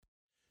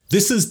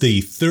This is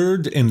the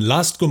third and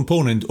last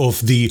component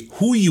of the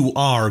Who You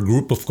Are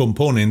group of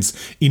components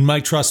in my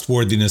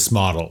trustworthiness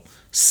model,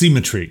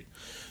 symmetry.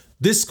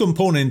 This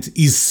component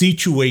is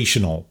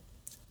situational.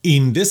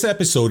 In this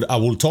episode, I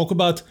will talk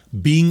about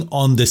being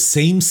on the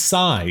same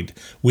side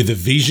with a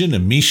vision, a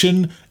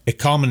mission, a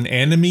common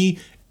enemy,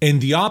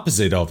 and the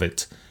opposite of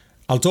it.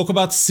 I'll talk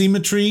about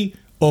symmetry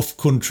of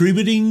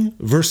contributing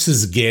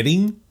versus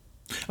getting.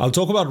 I'll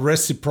talk about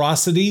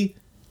reciprocity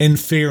and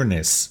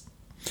fairness.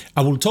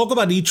 I will talk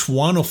about each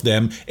one of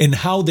them and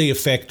how they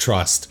affect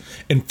trust.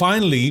 And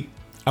finally,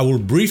 I will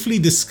briefly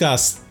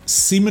discuss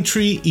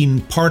symmetry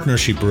in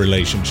partnership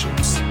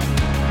relationships.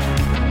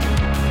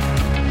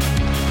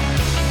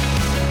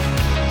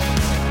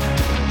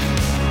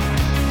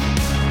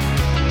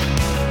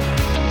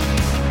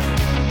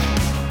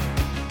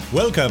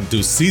 Welcome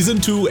to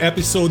Season 2,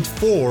 Episode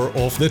 4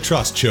 of The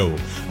Trust Show.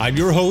 I'm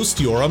your host,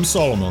 Yoram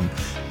Solomon,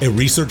 a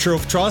researcher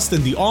of trust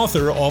and the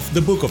author of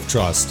The Book of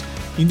Trust.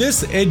 In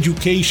this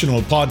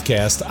educational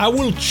podcast, I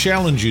will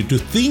challenge you to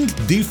think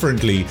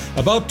differently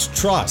about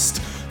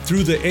trust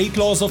through the 8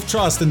 laws of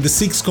trust and the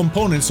 6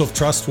 components of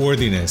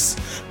trustworthiness.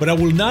 But I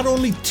will not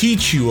only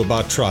teach you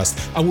about trust,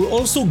 I will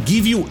also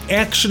give you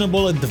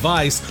actionable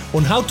advice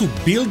on how to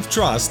build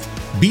trust,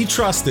 be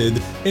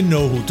trusted, and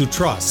know who to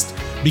trust.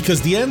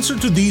 Because the answer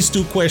to these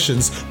 2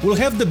 questions will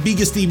have the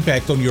biggest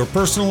impact on your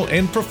personal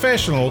and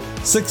professional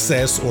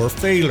success or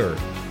failure.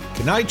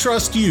 Can I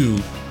trust you?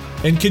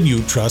 And can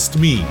you trust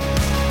me?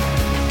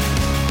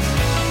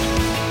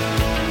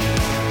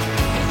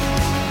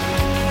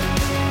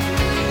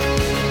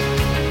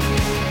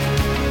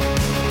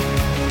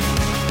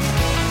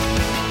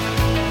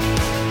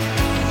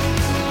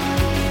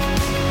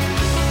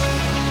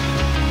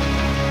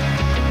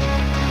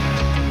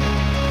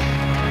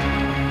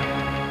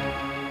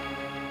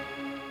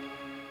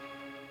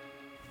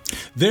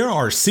 There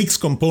are 6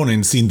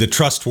 components in the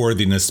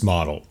trustworthiness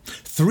model.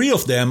 3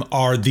 of them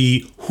are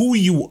the who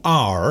you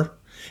are,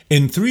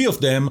 and 3 of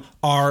them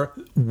are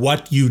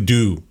what you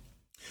do.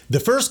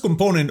 The first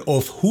component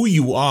of who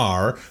you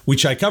are,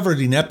 which I covered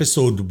in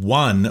episode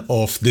 1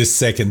 of this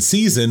second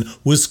season,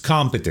 was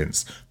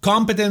competence.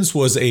 Competence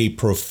was a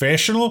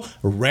professional,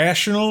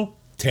 rational,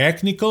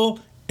 technical,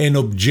 and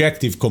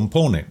objective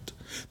component.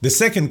 The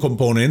second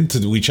component,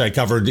 which I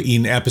covered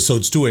in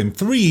episodes 2 and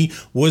 3,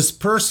 was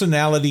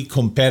personality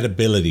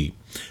compatibility.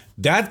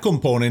 That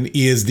component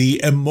is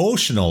the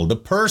emotional, the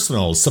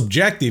personal,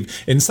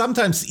 subjective, and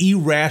sometimes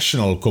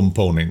irrational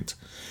component.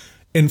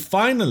 And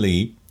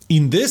finally,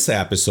 in this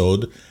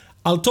episode,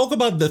 I'll talk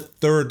about the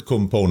third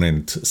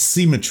component,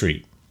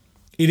 symmetry.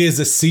 It is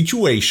a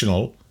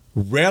situational,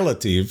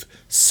 relative,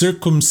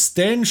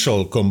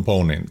 circumstantial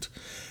component.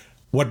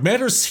 What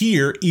matters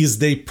here is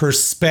the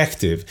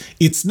perspective.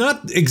 It's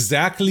not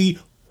exactly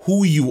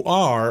who you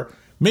are.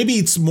 Maybe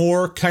it's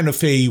more kind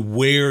of a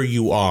where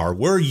you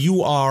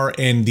are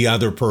and the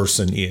other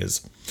person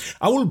is.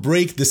 I will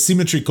break the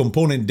symmetry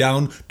component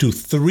down to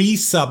 3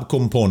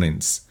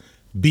 subcomponents: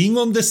 being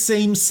on the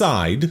same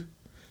side,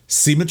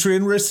 symmetry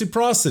and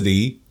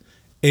reciprocity,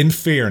 and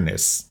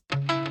fairness.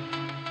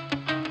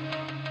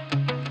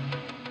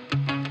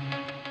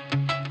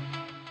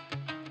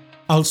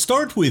 I'll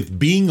start with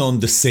being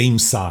on the same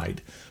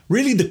side.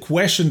 Really, the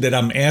question that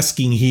I'm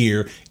asking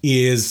here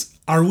is,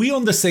 are we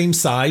on the same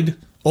side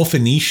of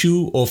an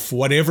issue, of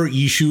whatever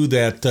issue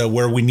that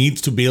where we need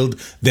to build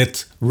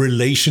that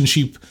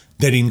relationship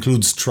that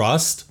includes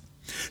trust?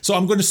 So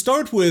I'm going to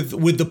start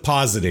with the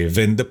positive,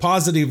 and the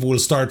positive will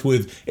start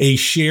with a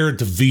shared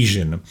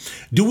vision.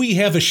 Do we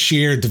have a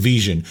shared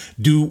vision?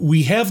 Do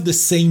we have the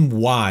same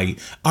why?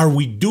 Are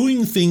we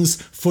doing things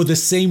for the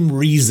same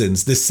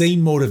reasons, the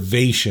same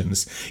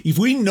motivations? If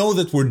we know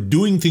that we're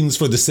doing things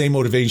for the same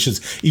motivations,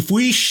 if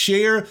we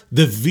share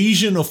the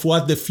vision of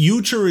what the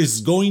future is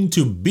going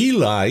to be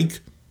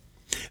like,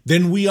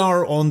 then we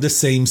are on the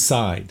same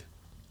side.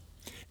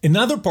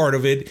 Another part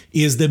of it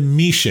is the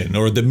mission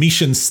or the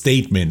mission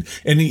statement.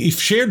 And if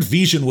shared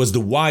vision was the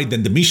why,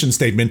 then the mission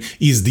statement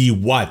is the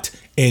what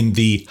and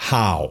the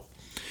how.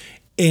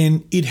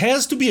 And it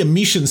has to be a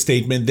mission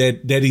statement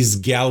that is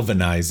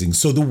galvanizing.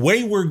 So the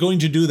way we're going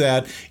to do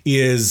that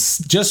is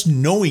just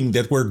knowing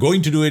that we're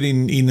going to do it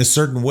in a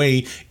certain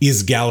way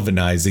is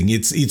galvanizing.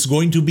 It's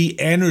going to be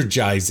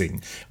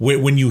energizing.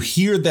 When you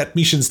hear that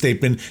mission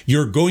statement,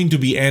 you're going to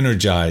be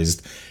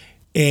energized.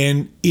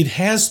 And it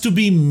has to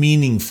be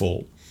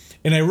meaningful.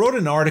 And I wrote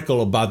an article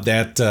about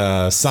that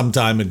some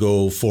time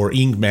ago for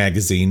Inc.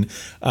 magazine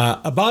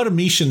about a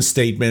mission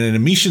statement. And a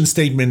mission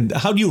statement,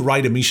 how do you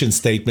write a mission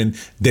statement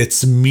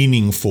that's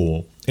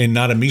meaningful and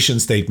not a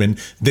mission statement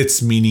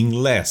that's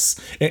meaningless?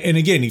 And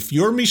again, if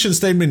your mission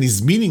statement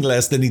is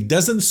meaningless, then it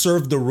doesn't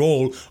serve the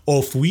role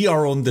of we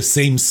are on the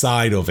same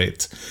side of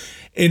it.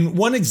 And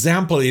one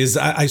example is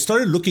I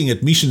started looking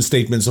at mission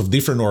statements of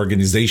different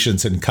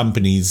organizations and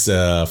companies,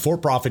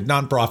 for-profit,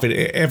 non-profit,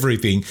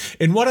 everything.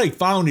 And what I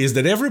found is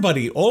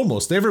that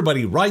almost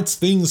everybody writes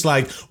things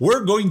like,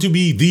 we're going to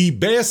be the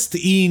best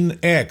in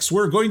X.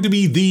 We're going to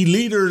be the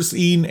leaders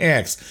in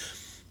X.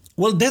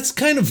 Well, that's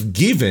kind of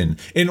given.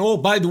 And oh,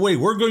 by the way,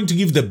 we're going to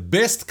give the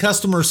best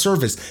customer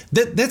service.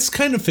 That's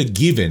kind of a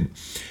given.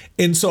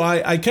 And so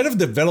I kind of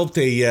developed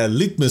a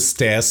litmus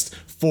test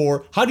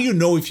for how do you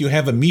know if you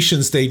have a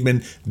mission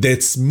statement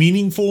that's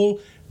meaningful,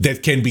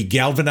 that can be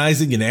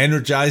galvanizing and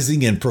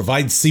energizing and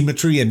provide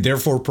symmetry and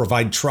therefore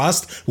provide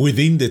trust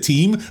within the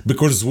team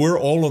because we're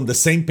all on the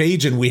same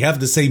page and we have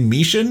the same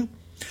mission,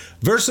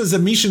 versus a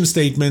mission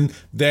statement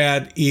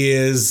that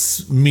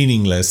is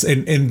meaningless.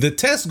 And the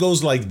test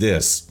goes like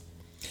this.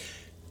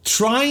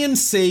 Try and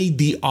say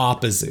the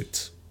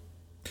opposite.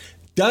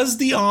 Does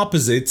the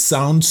opposite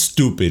sound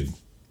stupid?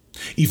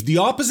 If the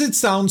opposite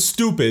sounds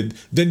stupid,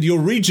 then the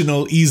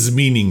original is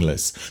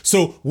meaningless.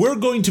 So we're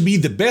going to be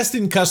the best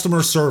in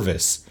customer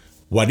service.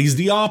 What is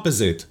the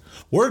opposite?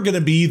 We're going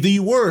to be the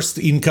worst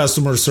in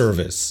customer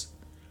service.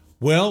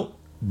 Well,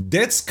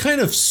 that's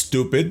kind of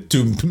stupid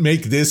to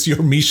make this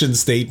your mission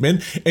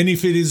statement. And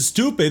if it is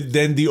stupid,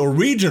 then the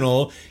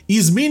original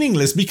is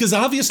meaningless because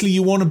obviously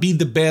you want to be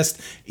the best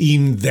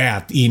in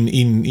that,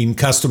 in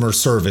customer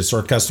service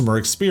or customer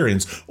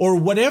experience or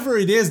whatever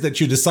it is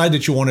that you decide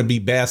that you want to be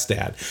best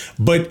at.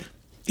 But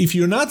if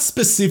you're not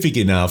specific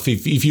enough,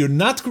 if you're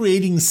not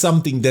creating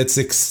something that's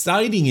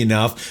exciting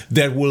enough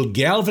that will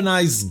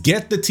galvanize,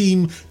 get the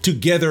team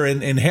together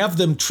and have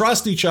them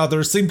trust each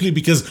other simply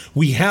because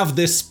we have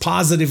this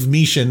positive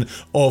mission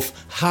of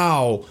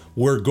how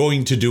we're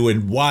going to do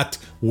and what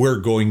we're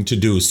going to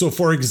do. So,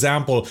 for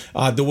example,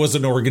 there was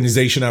an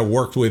organization I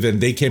worked with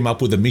and they came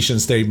up with a mission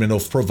statement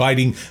of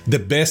providing the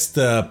best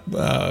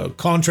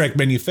contract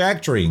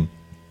manufacturing.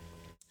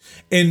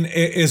 And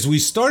as we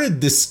started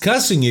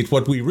discussing it,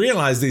 what we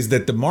realized is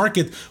that the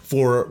market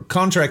for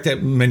contract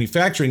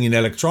manufacturing in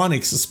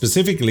electronics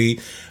specifically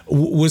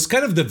was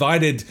kind of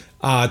divided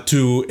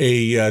to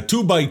a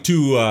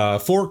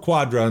 2x2, 4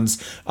 quadrants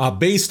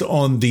based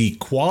on the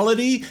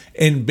quality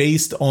and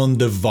based on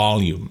the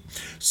volume.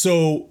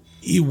 So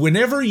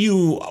whenever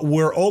you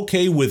were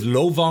okay with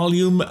low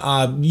volume,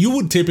 you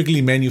would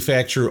typically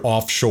manufacture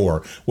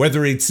offshore,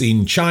 whether it's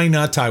in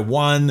China,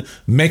 Taiwan,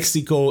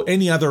 Mexico,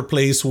 any other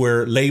place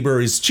where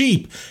labor is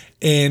cheap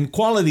and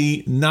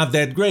quality not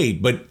that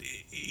great. But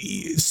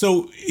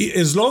so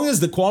as long as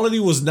the quality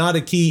was not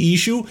a key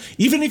issue,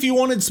 even if you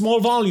wanted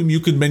small volume, you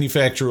could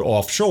manufacture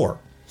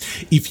offshore.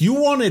 If you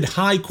wanted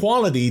high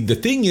quality, the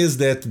thing is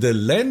that the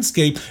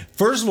landscape,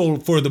 first of all,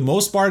 for the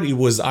most part, it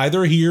was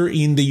either here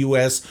in the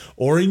US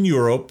or in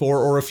Europe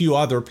or a few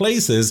other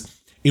places.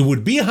 It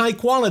would be high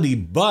quality,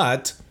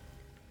 but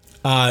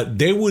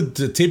they would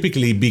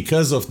typically,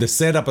 because of the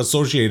setup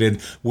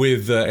associated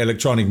with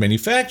electronic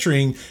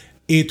manufacturing,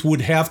 it would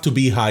have to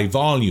be high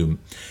volume.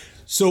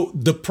 So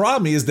the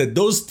problem is that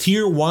those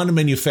tier 1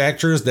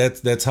 manufacturers,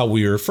 that's how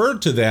we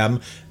referred to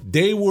them,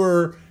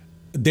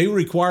 they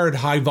required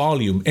high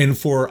volume. And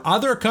for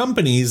other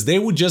companies, they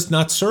would just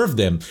not serve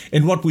them.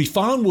 And what we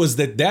found was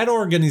that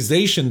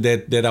organization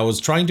that I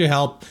was trying to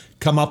help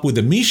come up with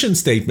a mission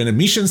statement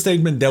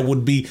that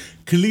would be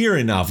clear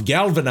enough,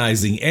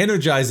 galvanizing,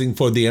 energizing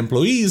for the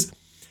employees,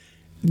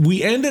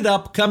 we ended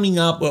up coming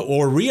up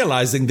or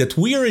realizing that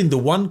we are in the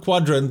one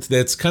quadrant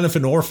that's kind of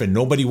an orphan.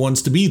 Nobody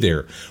wants to be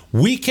there.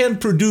 We can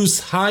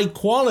produce high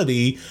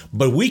quality,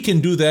 but we can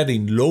do that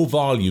in low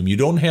volume. You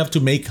don't have to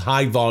make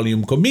high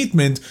volume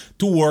commitment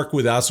to work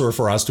with us or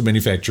for us to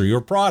manufacture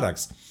your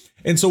products.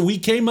 And so we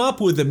came up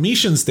with a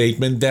mission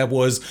statement that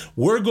was,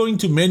 we're going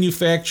to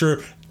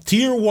manufacture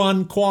tier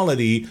 1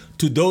 quality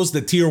to those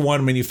that tier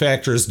 1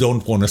 manufacturers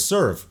don't want to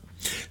serve.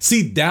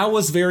 See, that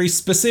was very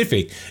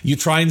specific. You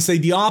try and say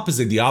the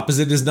opposite. The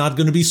opposite is not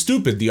going to be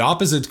stupid. The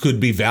opposite could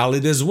be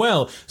valid as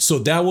well. So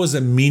that was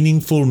a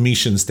meaningful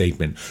mission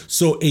statement.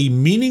 So a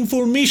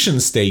meaningful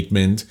mission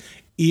statement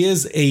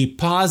is a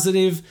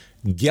positive,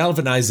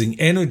 galvanizing,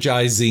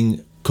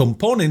 energizing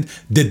component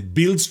that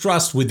builds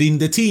trust within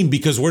the team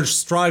because we're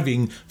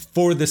striving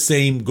for the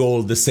same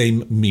goal, the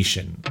same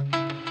mission.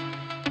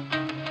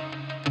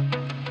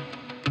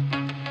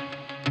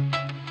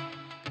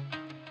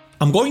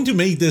 I'm going to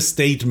make this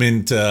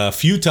statement a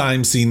few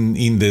times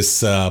in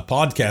this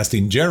podcast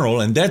in general,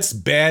 and that's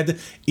bad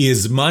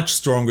is much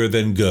stronger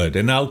than good.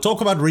 And I'll talk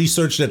about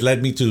research that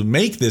led me to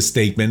make this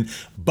statement,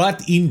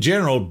 but in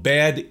general,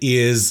 bad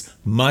is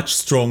much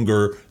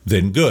stronger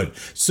than good.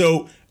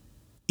 So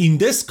in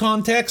this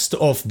context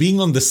of being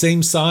on the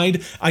same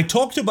side, I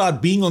talked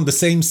about being on the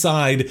same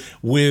side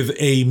with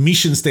a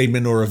mission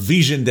statement or a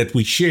vision that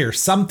we share,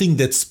 something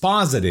that's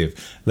positive.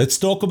 Let's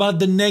talk about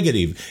the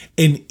negative.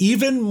 An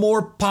even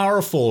more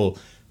powerful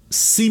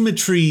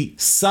symmetry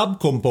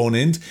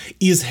subcomponent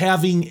is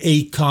having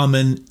a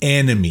common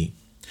enemy.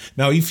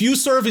 Now, if you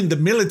serve in the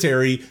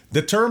military,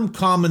 the term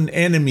common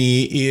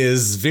enemy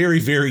is very,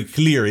 very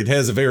clear. It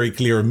has a very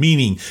clear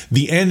meaning.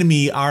 The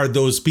enemy are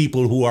those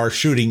people who are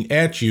shooting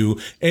at you,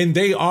 and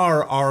they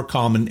are our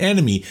common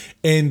enemy.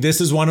 And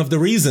this is one of the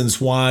reasons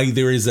why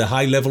there is a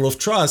high level of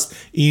trust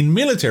in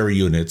military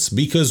units,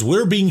 because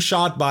we're being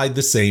shot by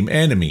the same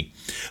enemy.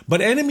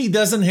 But enemy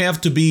doesn't have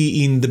to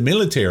be in the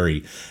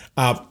military.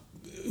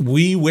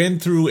 we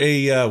went through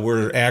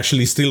we're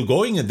actually still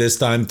going at this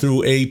time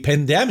through a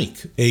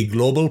pandemic, a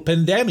global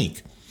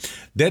pandemic.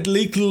 That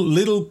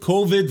little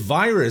COVID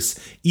virus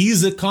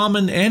is a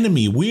common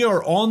enemy. We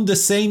are on the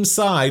same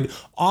side,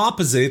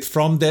 opposite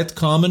from that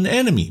common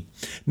enemy.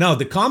 Now,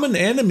 the common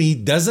enemy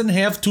doesn't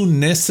have to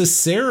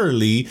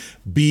necessarily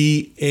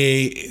be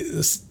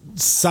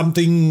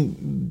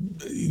something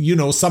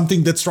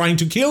that's trying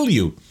to kill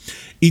you.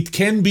 It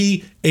can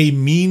be a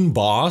mean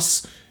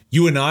boss.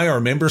 You and I are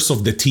members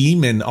of the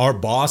team, and our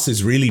boss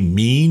is really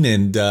mean.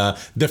 And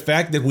the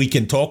fact that we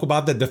can talk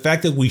about that, the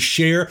fact that we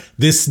share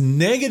this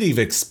negative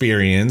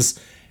experience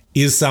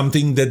is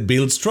something that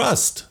builds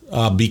trust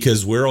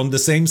because we're on the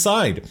same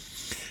side.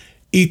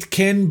 It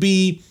can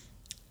be,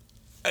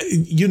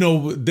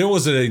 there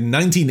was a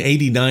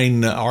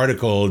 1989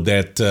 article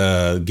that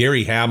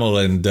Gary Hamel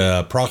and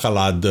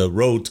Prahalad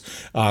wrote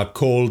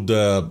called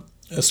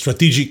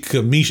Strategic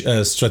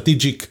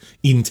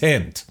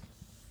Intent.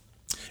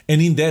 And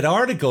in that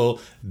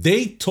article,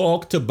 they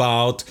talked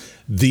about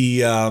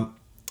the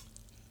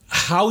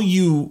how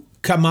you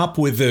come up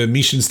with a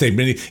mission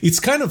statement. It's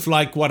kind of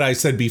like what I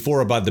said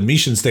before about the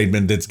mission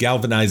statement that's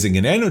galvanizing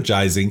and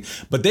energizing,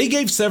 but they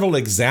gave several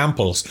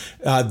examples.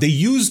 They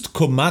used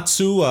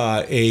Komatsu,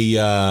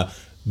 a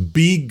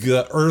big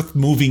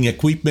earth-moving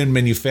equipment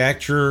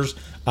manufacturers,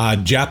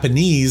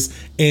 Japanese,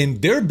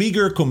 and their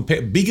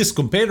biggest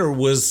competitor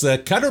was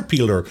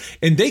Caterpillar.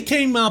 And they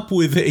came up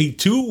with a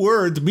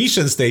 2-word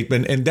mission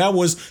statement, and that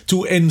was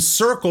to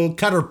encircle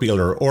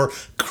Caterpillar or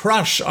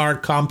crush our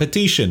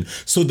competition.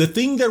 So the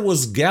thing that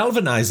was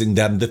galvanizing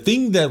them, the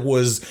thing that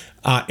was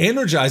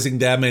energizing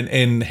them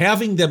and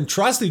having them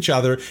trust each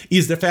other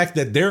is the fact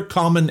that their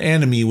common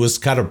enemy was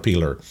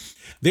Caterpillar.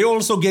 They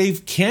also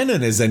gave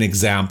Canon as an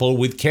example,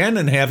 with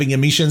Canon having a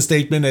mission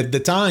statement at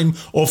the time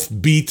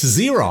of beat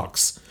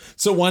Xerox.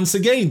 So once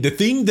again, the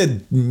thing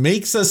that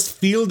makes us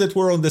feel that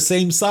we're on the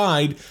same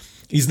side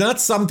is not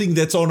something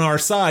that's on our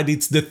side.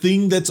 It's the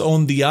thing that's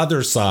on the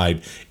other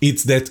side.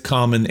 It's that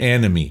common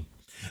enemy.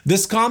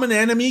 This common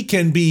enemy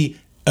can be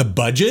a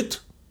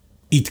budget.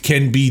 It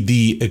can be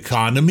the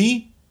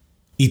economy.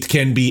 It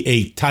can be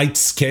a tight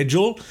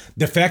schedule.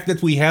 The fact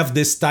that we have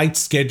this tight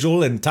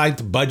schedule and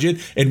tight budget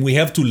and we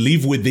have to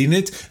live within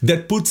it,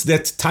 that puts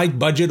that tight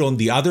budget on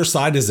the other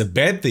side as a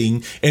bad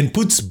thing and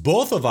puts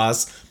both of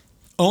us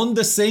on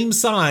the same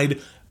side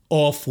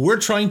of we're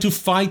trying to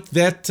fight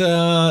that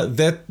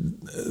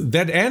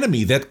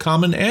enemy, that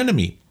common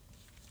enemy.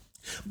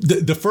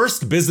 The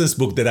first business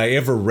book that I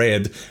ever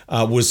read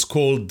was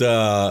called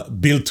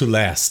Built to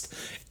Last.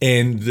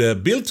 And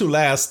Built to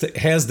Last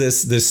has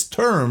this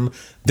term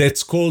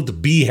that's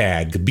called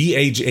BHAG,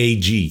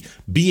 B-H-A-G.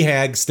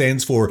 BHAG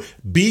stands for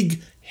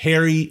Big,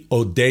 Hairy,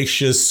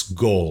 Audacious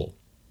Goal.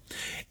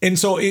 And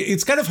so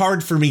it's kind of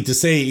hard for me to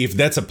say if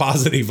that's a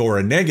positive or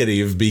a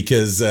negative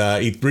because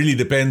it really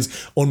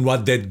depends on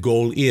what that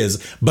goal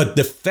is. But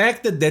the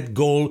fact that that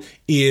goal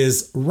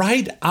is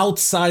right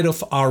outside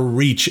of our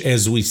reach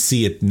as we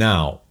see it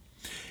now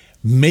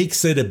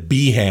makes it a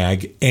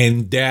BHAG,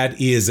 and that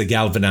is a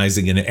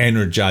galvanizing and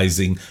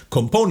energizing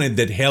component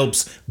that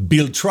helps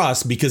build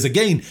trust because,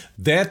 again,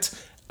 that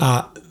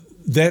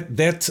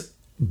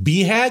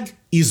BHAG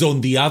is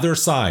on the other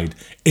side,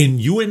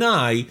 and you and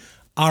I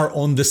are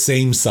on the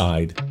same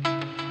side.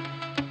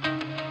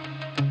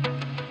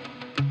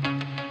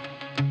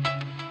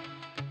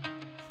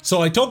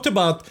 So I talked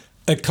about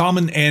a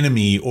common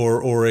enemy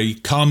or a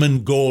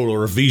common goal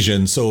or a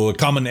vision. So a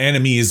common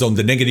enemy is on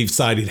the negative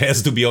side. It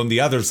has to be on the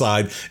other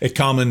side. A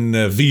common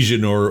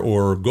vision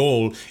or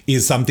goal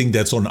is something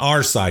that's on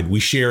our side.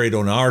 We share it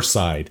on our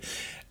side.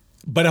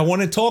 But I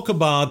want to talk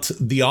about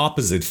the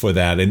opposite for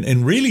that.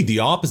 And really the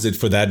opposite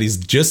for that is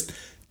just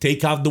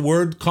take out the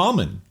word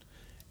common.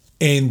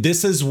 And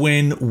this is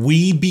when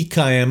we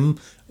become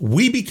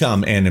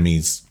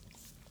enemies.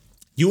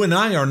 You and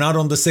I are not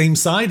on the same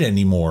side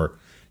anymore.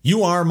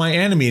 You are my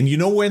enemy. And you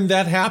know when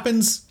that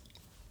happens?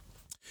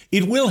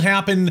 It will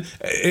happen,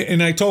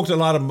 and I talked a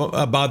lot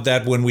about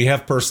that when we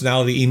have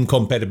personality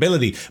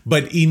incompatibility.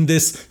 But in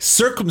this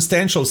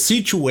circumstantial,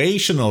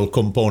 situational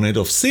component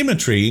of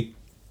symmetry,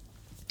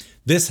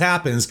 this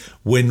happens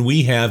when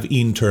we have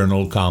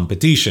internal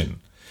competition.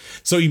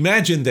 So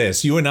imagine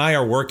this. You and I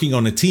are working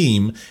on a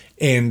team,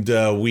 and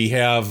we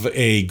have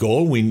a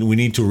goal. We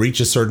need to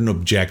reach a certain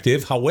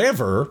objective.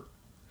 However,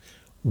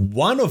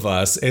 one of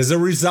us, as a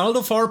result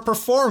of our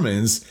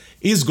performance,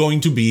 is going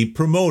to be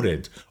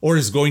promoted or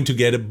is going to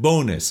get a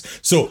bonus.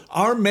 So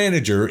our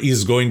manager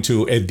is going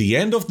to, at the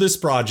end of this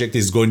project,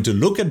 is going to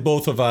look at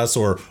both of us,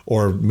 or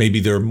maybe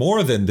there are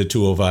more than the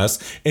two of us,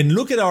 and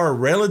look at our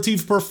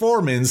relative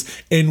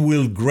performance and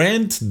will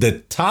grant the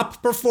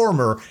top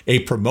performer a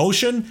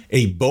promotion,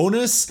 a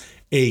bonus,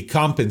 a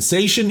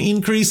compensation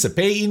increase, a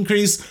pay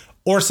increase,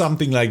 or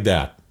something like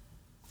that.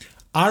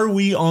 Are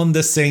we on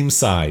the same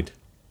side?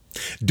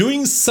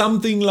 Doing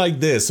something like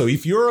this. So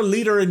if you're a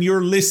leader and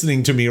you're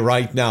listening to me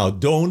right now,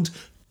 don't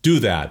do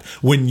that.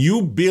 When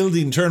you build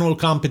internal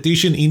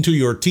competition into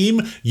your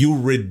team, you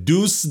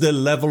reduce the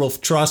level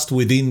of trust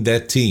within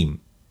that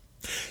team.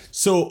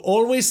 So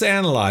always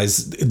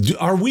analyze,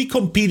 are we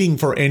competing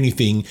for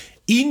anything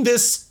in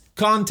this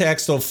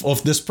context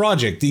of this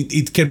project?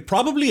 It can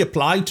probably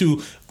apply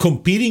to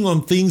competing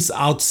on things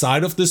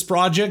outside of this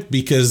project,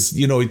 because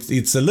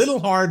it's a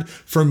little hard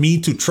for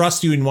me to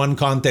trust you in one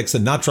context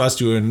and not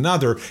trust you in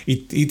another.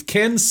 It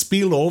can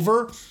spill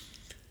over.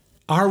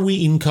 Are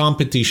we in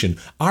competition?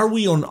 Are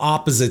we on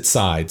opposite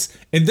sides?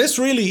 And this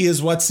really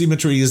is what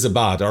symmetry is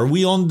about. Are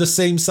we on the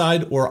same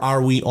side, or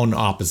are we on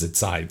opposite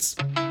sides?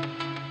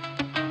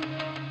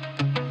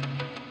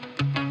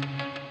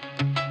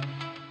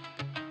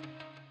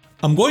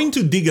 I'm going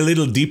to dig a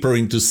little deeper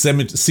into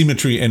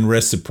symmetry and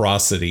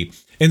reciprocity,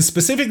 and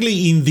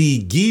specifically in the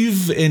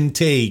give and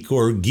take,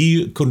 or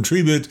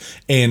contribute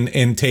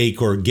and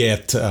take or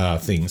get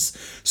things.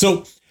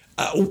 So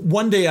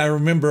one day I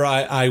remember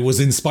I was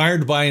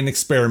inspired by an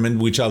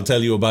experiment, which I'll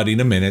tell you about in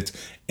a minute,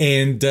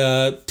 and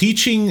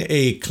teaching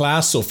a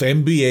class of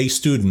MBA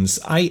students,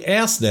 I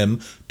asked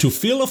them to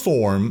fill a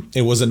form.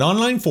 It was an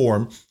online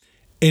form,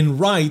 and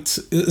write.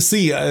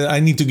 I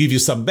need to give you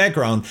some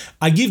background.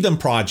 I give them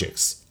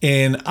projects,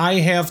 and I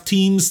have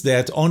teams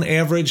that on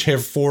average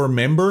have 4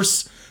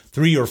 members,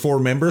 3 or 4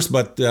 members,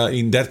 but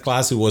in that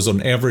class it was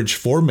on average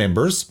 4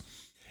 members.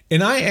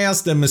 And I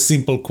asked them a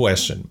simple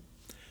question.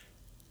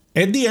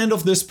 At the end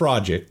of this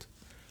project,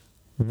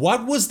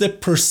 what was the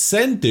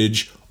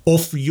percentage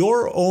of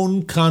your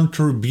own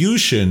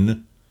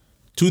contribution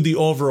to the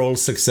overall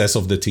success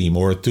of the team,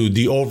 or to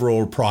the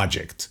overall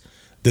project,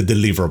 the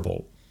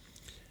deliverable?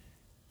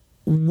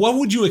 What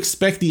would you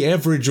expect the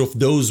average of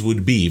those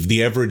would be if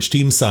the average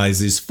team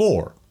size is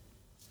 4?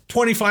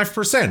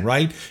 25%,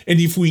 right? And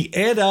if we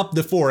add up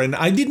the 4, and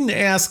I didn't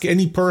ask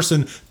any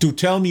person to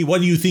tell me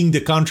what do you think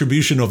the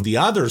contribution of the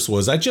others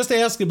was, I just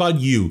asked about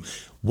you.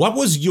 What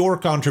was your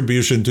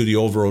contribution to the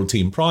overall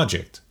team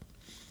project?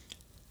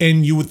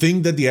 And you would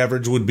think that the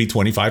average would be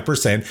 25.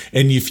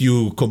 And if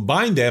you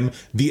combine them,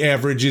 the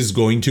average is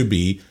going to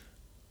be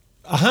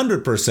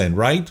 100%,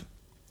 right?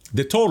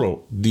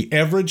 The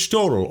average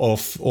total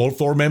of all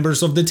 4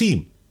 members of the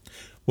team.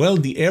 Well,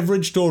 the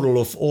average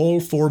total of all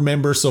 4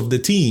 members of the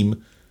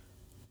team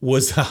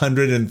was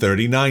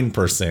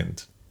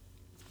 139%.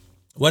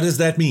 What does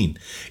that mean?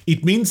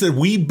 It means that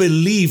we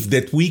believe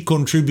that we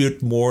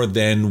contribute more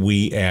than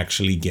we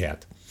actually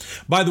get.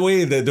 By the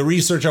way, the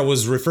research I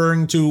was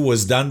referring to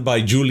was done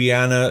by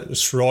Juliana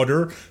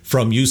Schroeder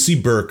from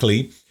UC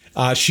Berkeley.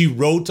 She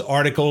wrote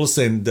articles,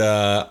 and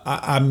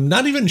I'm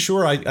not even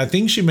sure. I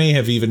think she may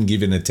have even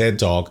given a TED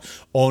Talk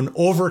on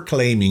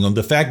overclaiming, on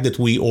the fact that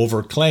we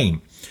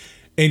overclaim.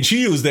 And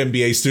she used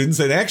MBA students,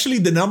 and actually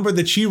the number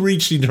that she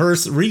reached in her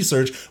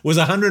research was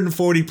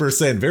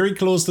 140%, very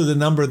close to the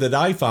number that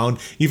I found,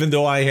 even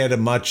though I had a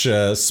much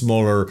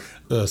smaller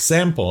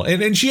sample.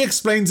 And she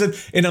explains it,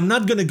 and I'm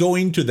not going to go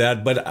into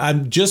that, but I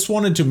just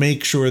wanted to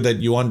make sure that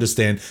you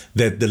understand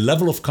that the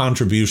level of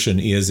contribution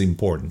is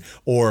important,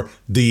 or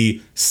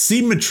the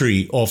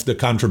symmetry of the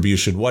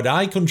contribution, what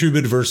I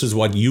contribute versus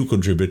what you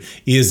contribute,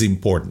 is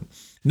important.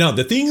 Now,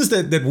 the things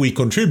that we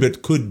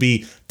contribute could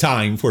be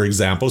time, for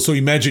example. So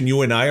imagine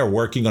you and I are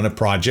working on a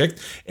project,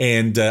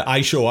 and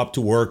I show up to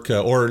work,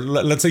 or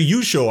let's say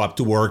you show up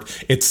to work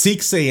at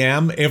 6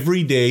 a.m.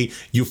 every day.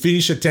 You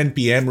finish at 10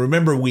 p.m.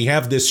 Remember, we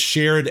have this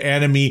shared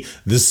enemy,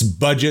 this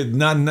budget,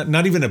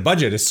 not even a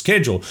budget, a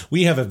schedule.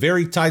 We have a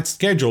very tight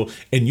schedule,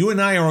 and you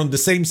and I are on the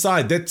same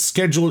side. That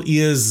schedule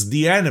is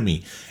the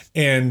enemy.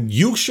 And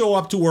you show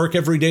up to work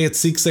every day at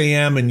 6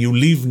 a.m. and you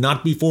leave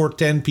not before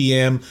 10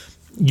 p.m.,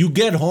 you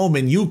get home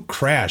and you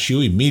crash.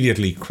 You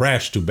immediately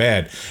crash to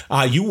bed.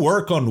 You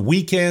work on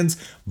weekends,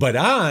 but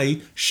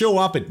I show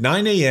up at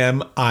 9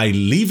 a.m. I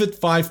leave at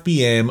 5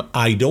 p.m.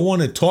 I don't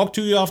want to talk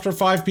to you after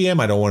 5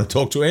 p.m. I don't want to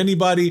talk to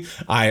anybody.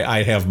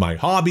 I have my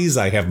hobbies.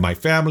 I have my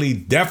family.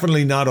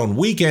 Definitely not on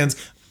weekends.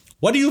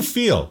 What do you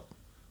feel?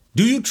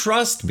 Do you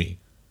trust me?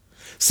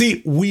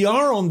 See, we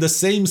are on the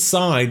same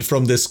side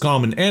from this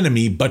common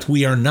enemy, but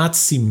we are not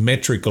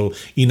symmetrical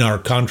in our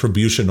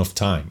contribution of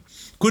time.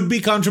 Could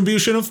be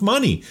contribution of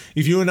money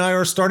if you and I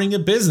are starting a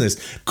business.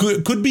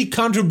 Could be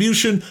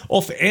contribution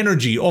of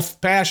energy,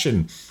 of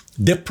passion,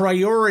 the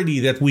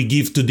priority that we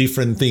give to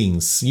different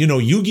things.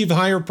 You give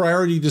higher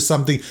priority to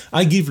something,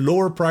 I give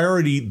lower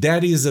priority.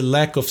 That is a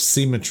lack of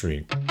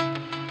symmetry.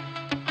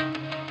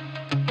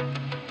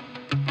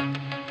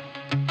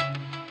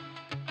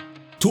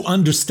 To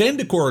understand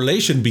the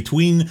correlation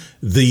between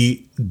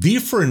the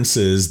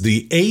differences,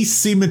 the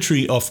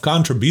asymmetry of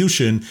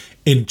contribution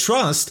and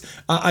trust,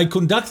 I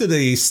conducted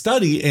a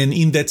study, and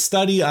in that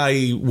study,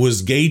 I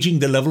was gauging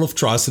the level of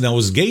trust, and I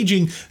was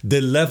gauging the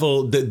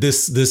level,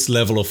 this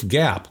level of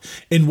gap.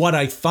 And what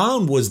I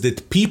found was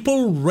that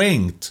people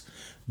ranked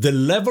the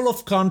level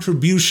of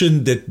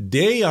contribution that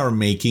they are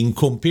making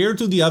compared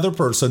to the other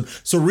person.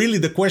 So really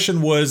the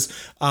question was,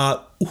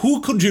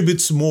 who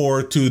contributes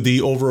more to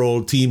the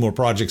overall team or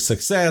project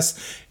success?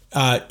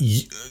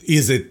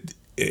 Is it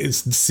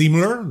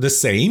similar, the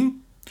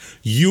same?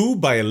 You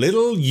by a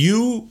little,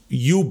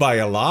 you by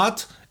a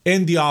lot,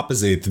 and the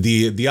opposite,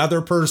 the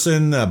other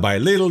person by a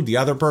little, the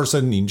other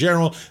person in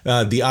general,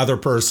 the other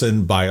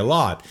person by a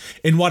lot.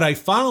 And what I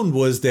found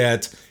was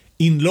that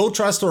in low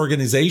trust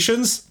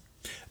organizations,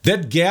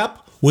 that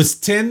gap was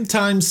 10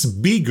 times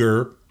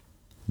bigger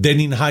than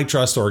in high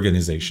trust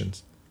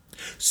organizations.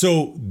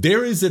 So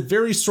there is a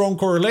very strong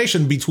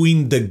correlation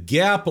between the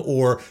gap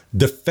or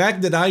the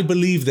fact that I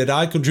believe that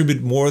I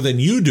contribute more than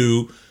you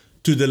do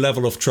to the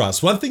level of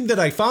trust. One thing that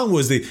I found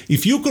was that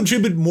if you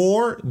contribute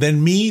more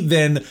than me,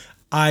 then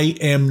I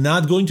am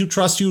not going to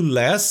trust you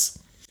less.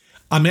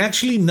 I'm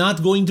actually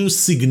not going to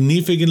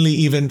significantly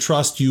even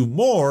trust you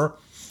more.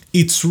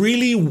 It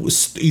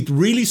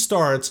really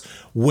starts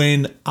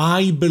when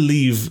I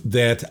believe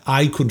that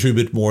I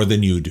contribute more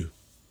than you do.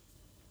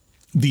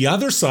 The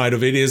other side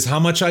of it is how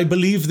much I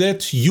believe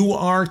that you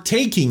are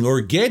taking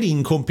or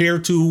getting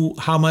compared to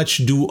how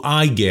much do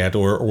I get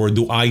or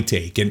do I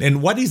take.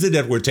 And what is it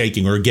that we're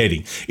taking or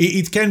getting?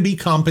 It can be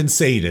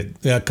compensation.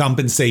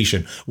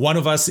 One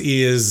of us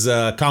is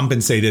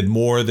compensated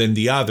more than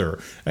the other.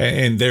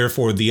 And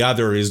therefore the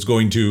other is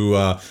going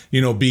to,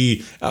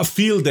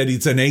 feel that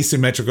it's an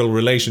asymmetrical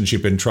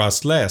relationship and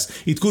trust less.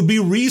 It could be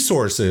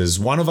resources.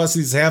 One of us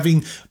is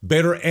having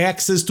better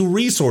access to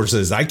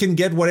resources. I can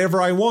get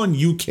whatever I want.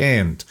 You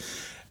can.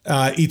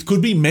 It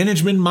could be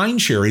management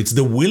mindshare. It's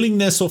the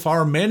willingness of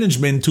our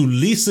management to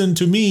listen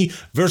to me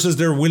versus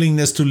their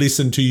willingness to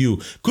listen to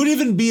you. Could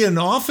even be an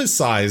office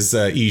size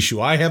issue.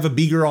 I have a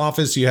bigger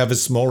office, you have a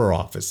smaller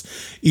office.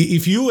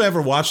 If you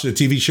ever watched the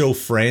TV show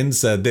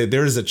Friends,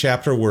 there is a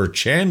chapter where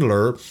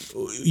Chandler,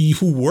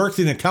 who worked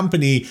in a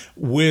company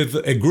with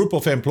a group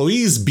of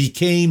employees,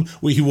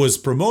 he was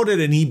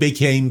promoted and he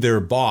became their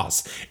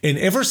boss. And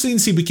ever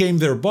since he became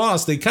their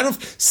boss, they kind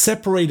of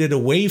separated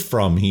away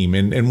from him.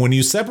 And when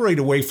you separate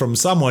away from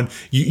someone,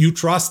 you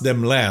trust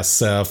them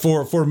less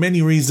for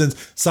many reasons.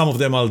 Some of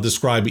them I'll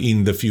describe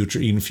in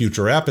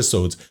future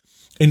episodes.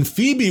 And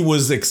Phoebe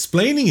was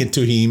explaining it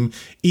to him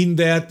in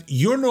that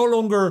you're no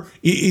longer,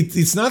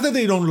 it's not that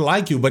they don't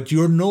like you, but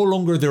you're no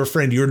longer their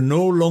friend. You're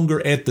no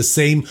longer at the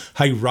same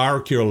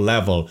hierarchical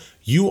level.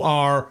 You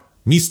are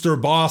Mr.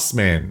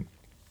 Bossman.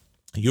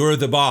 You're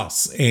the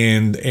boss.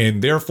 And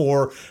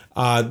therefore,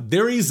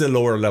 there is a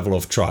lower level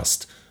of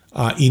trust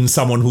in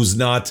someone who's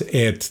not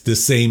at the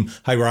same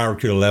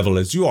hierarchical level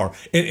as you are.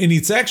 And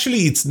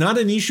it's not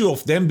an issue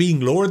of them being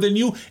lower than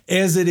you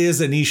as it is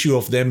an issue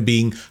of them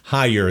being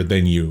higher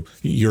than you.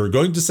 You're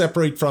going to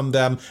separate from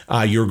them.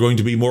 You're going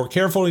to be more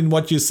careful in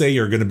what you say.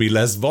 You're going to be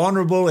less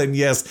vulnerable. And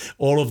yes,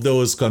 all of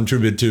those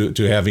contribute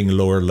to having a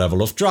lower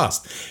level of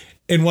trust.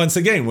 And once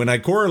again, when I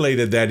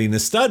correlated that in a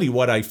study,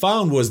 what I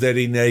found was that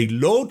in a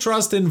low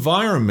trust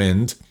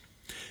environment,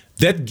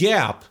 that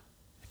gap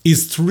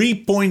is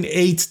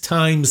 3.8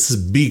 times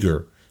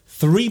bigger.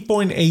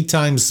 3.8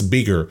 times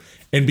bigger.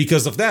 And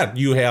because of that,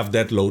 you have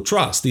that low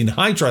trust. In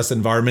high trust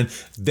environment,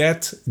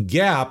 that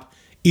gap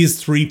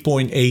is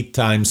 3.8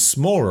 times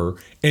smaller.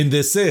 And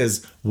this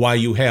is why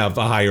you have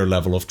a higher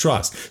level of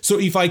trust. So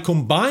if I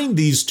combine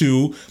these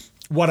two,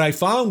 what I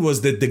found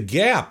was that the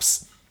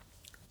gaps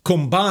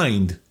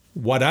combined,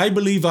 what I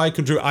believe I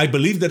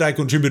believe that I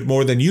contribute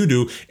more than you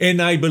do,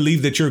 and I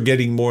believe that you're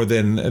getting more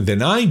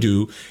than I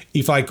do.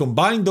 If I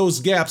combine those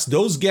gaps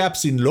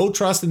in low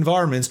trust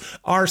environments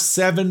are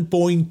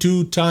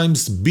 7.2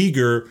 times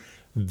bigger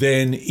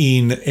than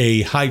in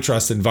a high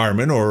trust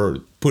environment, or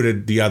put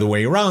it the other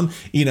way around.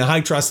 In a high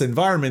trust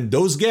environment,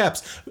 those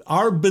gaps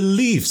are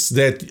beliefs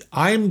that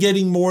I'm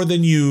getting more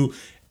than you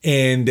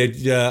and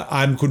that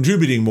I'm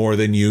contributing more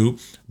than you.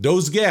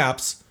 Those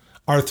gaps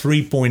are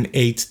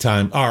 3.8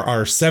 times,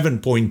 are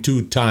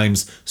 7.2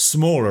 times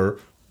smaller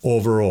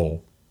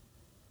overall.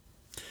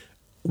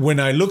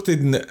 When I looked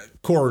at the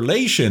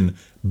correlation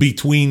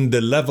between the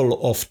level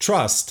of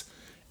trust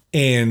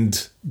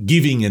and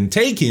giving and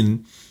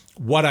taking,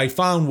 what I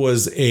found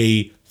was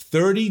a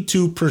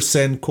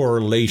 32%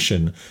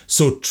 correlation.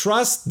 So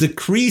trust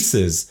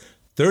decreases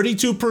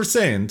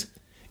 32%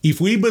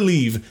 if we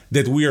believe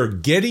that we are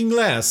getting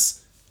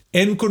less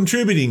and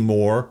contributing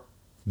more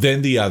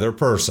than the other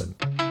person.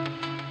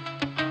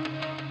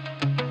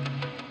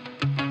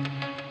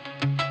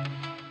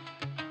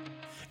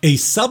 A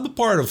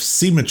subpart of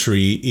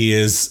symmetry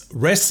is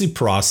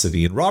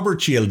reciprocity. And Robert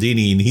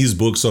Cialdini, in his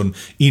books on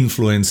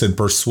influence and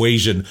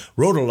persuasion,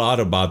 wrote a lot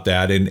about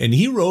that. And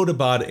he wrote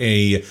about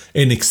an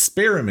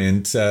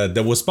experiment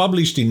that was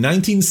published in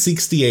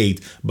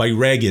 1968 by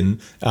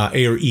Regan,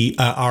 R-E-G-A-N.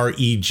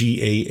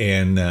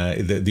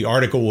 The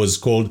article was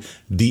called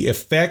The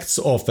Effects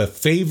of a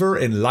Favor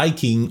and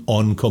Liking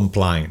on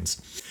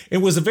Compliance. It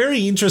was a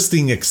very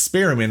interesting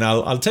experiment.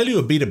 I'll tell you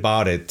a bit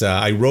about it.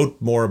 I wrote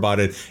more about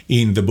it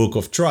in the Book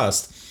of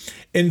Trust.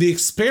 And the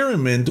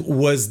experiment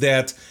was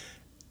that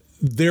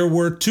there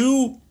were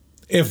two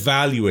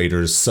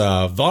evaluators,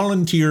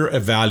 volunteer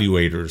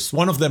evaluators.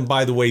 One of them,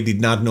 by the way,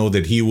 did not know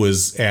that he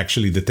was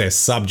actually the test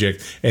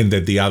subject and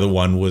that the other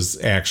one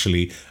was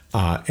actually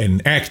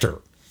an actor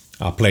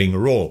playing a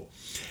role.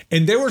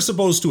 And they were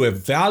supposed to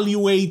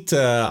evaluate,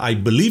 I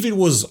believe it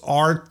was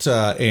art,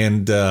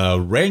 and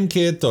rank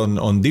it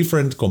on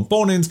different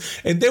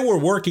components. And they were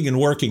working and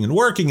working and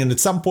working. And at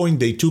some point,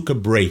 they took a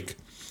break.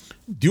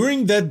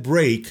 During that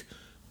break,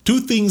 two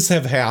things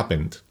have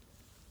happened.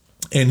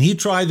 And he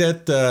tried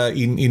that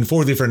in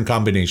 4 different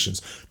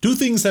combinations. Two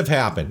things have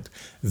happened.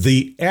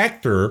 The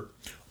actor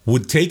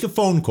would take a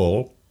phone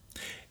call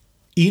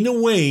in a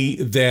way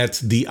that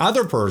the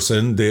other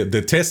person,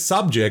 the test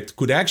subject,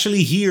 could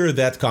actually hear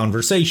that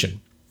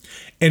conversation.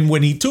 And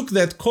when he took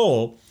that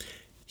call,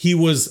 he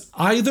was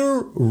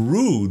either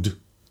rude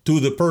to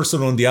the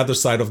person on the other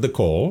side of the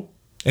call,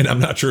 and I'm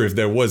not sure if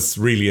there was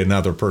really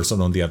another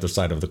person on the other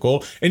side of the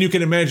call. And you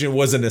can imagine it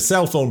wasn't a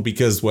cell phone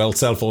because, well,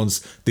 cell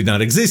phones did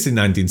not exist in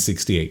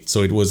 1968.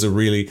 So it was a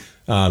really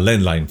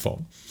landline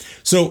phone.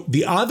 So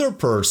the other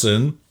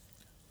person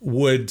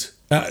would...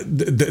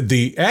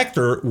 the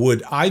actor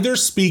would either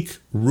speak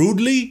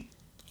rudely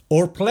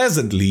or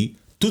pleasantly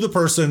to the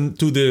person,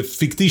 to the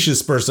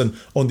fictitious person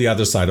on the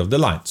other side of the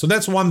line. So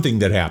that's one thing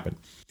that happened.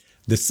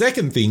 The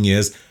second thing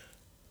is,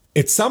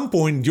 at some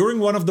point during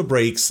one of the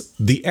breaks,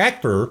 the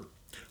actor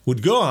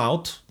would go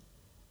out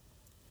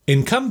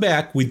and come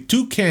back with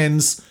 2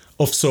 cans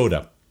of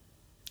soda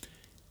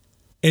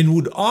and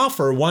would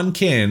offer 1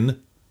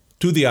 can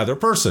to the other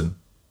person.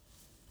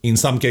 In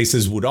some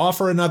cases would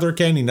offer another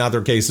can, in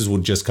other cases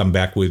would just come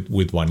back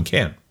with 1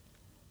 can.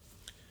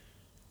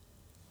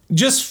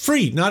 Just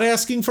free, not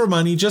asking for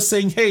money, just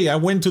saying, hey, I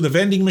went to the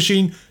vending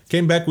machine,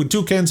 came back with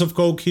 2 cans of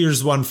Coke,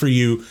 here's one for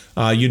you,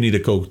 you need a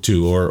Coke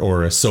too,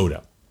 or a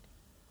soda.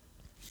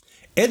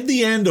 At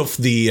the end of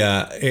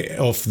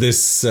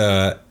this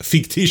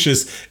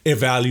fictitious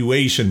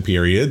evaluation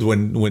period,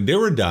 when they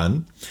were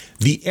done,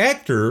 the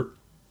actor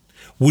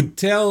would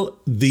tell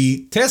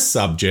the test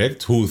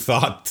subject, who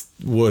thought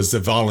was a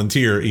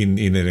volunteer in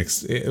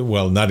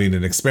not in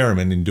an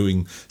experiment, in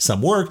doing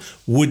some work,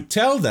 would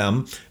tell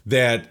them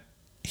that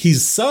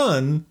his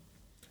son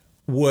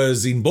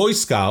was in Boy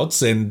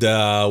Scouts and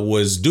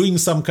was doing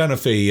some kind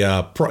of a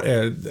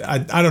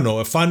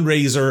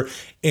fundraiser,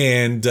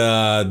 and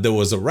there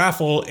was a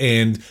raffle,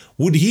 and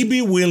would he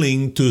be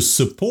willing to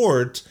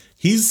support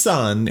his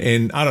son?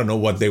 And I don't know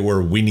what they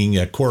were winning,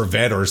 a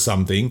Corvette or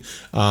something,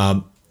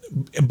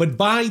 but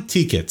buy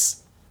tickets.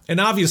 And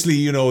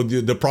obviously,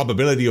 the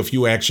probability of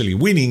you actually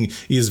winning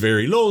is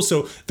very low.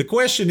 So the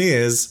question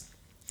is,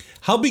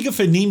 how big of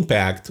an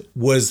impact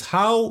was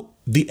how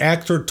the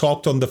actor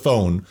talked on the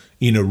phone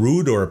in a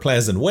rude or a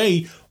pleasant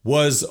way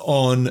was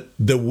on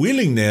the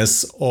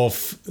willingness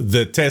of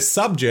the test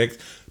subject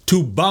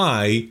to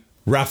buy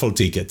raffle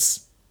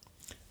tickets?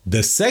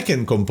 The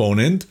second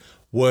component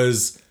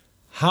was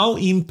how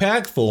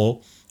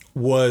impactful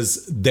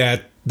was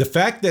that the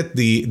fact that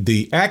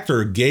the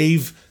actor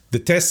gave the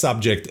test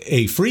subject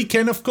a free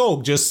can of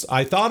Coke, just,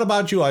 I thought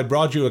about you, I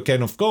brought you a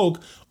can of Coke,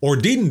 or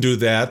didn't do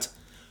that,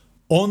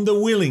 on the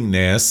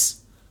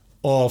willingness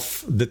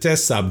of the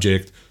test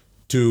subject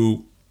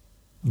to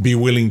be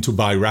willing to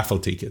buy raffle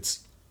tickets.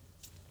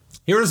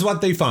 Here's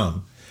what they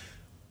found.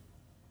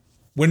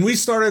 When we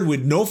started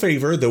with no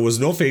favor, there was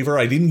no favor,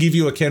 I didn't give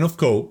you a can of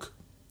Coke.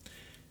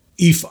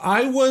 If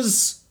I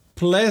was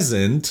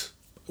pleasant,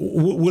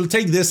 we'll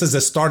take this as a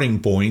starting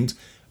point,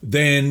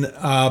 then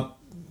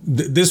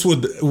this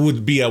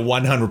would be a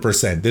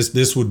 100%.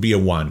 This would be a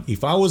 1.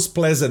 If I was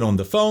pleasant on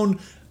the phone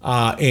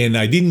and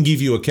I didn't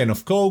give you a can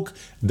of Coke,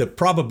 the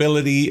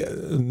probability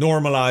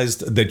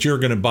normalized that you're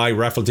going to buy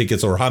raffle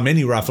tickets, or how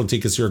many raffle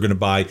tickets you're going to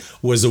buy,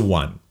 was a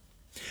 1.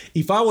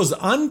 If I was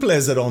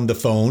unpleasant on the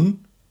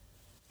phone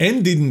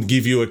and didn't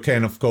give you a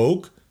can of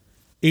Coke,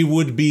 it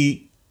would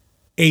be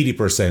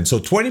 80%. So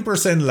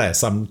 20%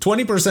 less. I'm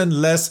 20%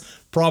 less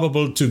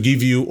probable to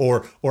give you,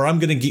 or I'm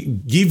going to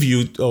give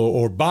you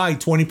or buy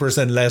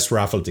 20% less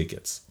raffle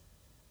tickets.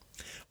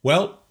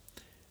 Well,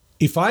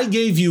 if I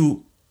gave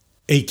you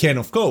a can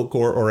of Coke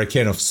or a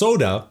can of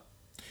soda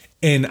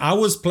and I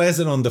was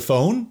pleasant on the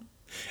phone,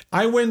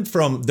 I went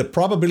from the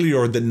probability,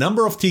 or the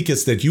number of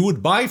tickets that you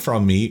would buy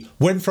from me,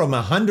 went from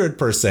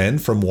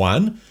 100%, from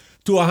 1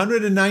 to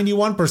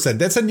 191%.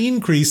 That's an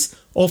increase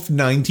of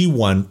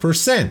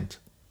 91%.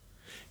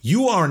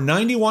 You are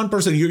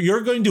 91%.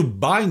 You're going to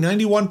buy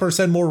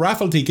 91% more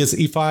raffle tickets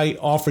if I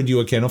offered you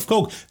a can of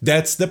Coke.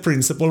 That's the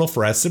principle of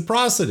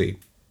reciprocity.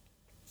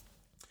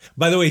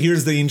 By the way,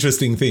 here's the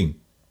interesting thing.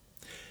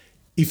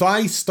 If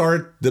I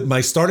my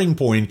starting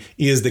point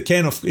is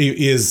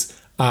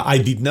I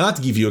did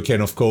not give you a can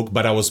of Coke,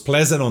 but I was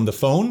pleasant on the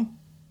phone.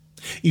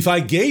 If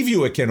I gave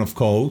you a can of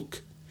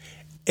Coke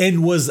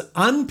and was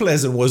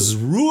unpleasant, was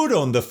rude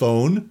on the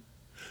phone,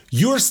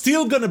 you're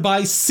still going to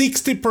buy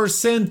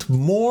 60%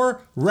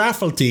 more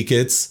raffle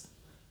tickets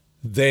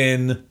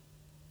than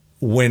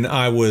when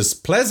I was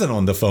pleasant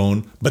on the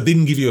phone, but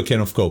didn't give you a can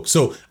of Coke.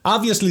 So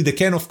obviously the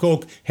can of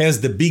Coke has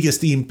the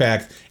biggest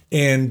impact.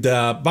 And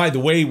by the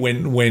way,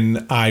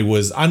 when I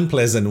was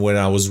unpleasant, when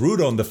I was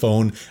rude on the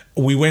phone,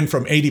 we went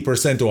from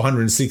 80% to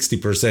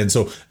 160%.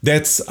 So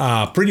that's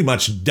pretty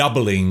much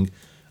doubling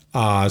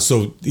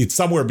So it's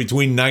somewhere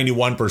between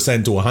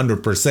 91% to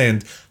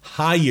 100%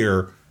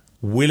 higher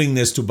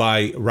willingness to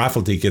buy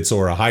raffle tickets,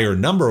 or a higher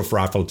number of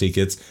raffle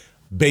tickets,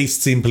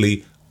 based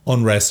simply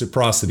on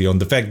reciprocity, on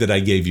the fact that I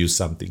gave you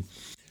something.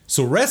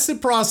 So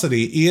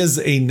reciprocity is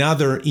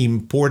another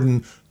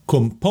important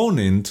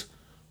component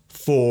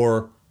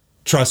for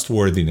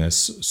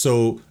trustworthiness.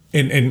 So,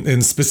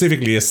 and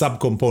specifically a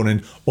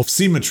subcomponent of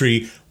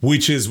symmetry,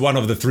 which is one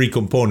of the three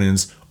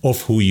components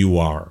of who you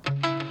are.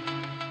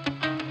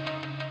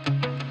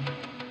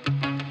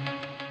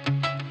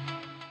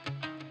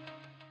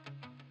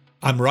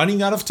 I'm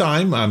running out of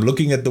time. I'm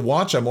looking at the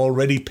watch. I'm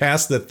already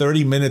past the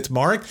 30-minute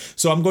mark.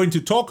 So I'm going to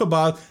talk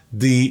about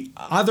the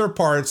other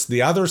parts,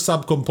 the other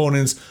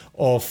subcomponents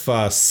of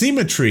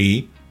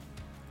symmetry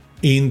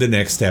in the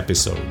next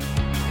episode.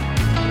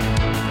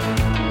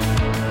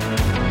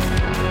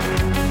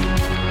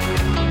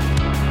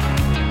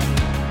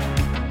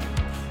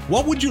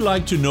 What would you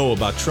like to know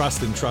about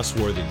trust and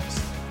trustworthiness?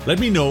 Let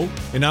me know,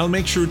 and I'll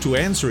make sure to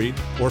answer it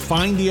or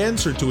find the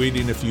answer to it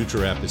in a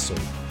future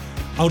episode.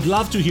 I would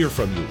love to hear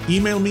from you.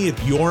 Email me at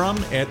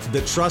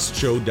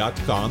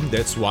yoram@thetrustshow.com.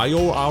 That's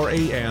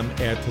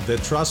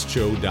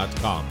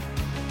yoram@thetrustshow.com.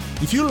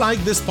 If you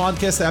like this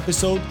podcast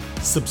episode,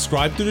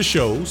 subscribe to the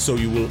show so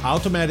you will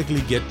automatically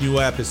get new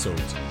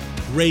episodes.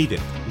 Rate it.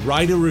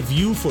 Write a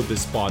review for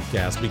this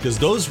podcast, because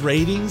those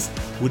ratings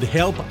would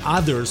help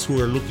others who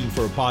are looking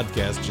for a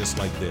podcast just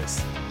like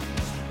this.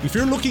 If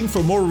you're looking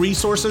for more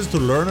resources to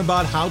learn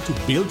about how to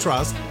build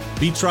trust,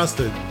 be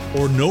trusted,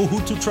 or know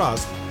who to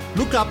trust,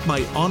 look up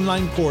my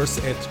online course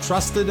at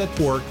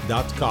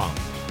trustedatwork.com.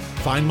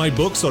 Find my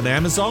books on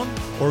Amazon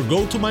or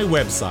go to my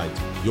website,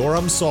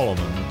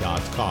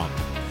 yoramsolomon.com.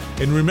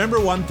 And remember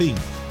one thing,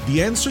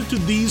 the answer to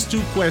these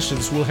two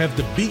questions will have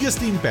the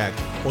biggest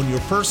impact on your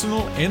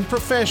personal and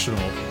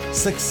professional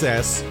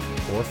success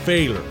or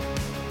failure.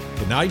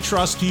 Can I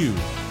trust you?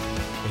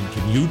 And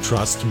can you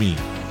trust me?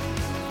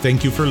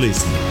 Thank you for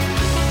listening.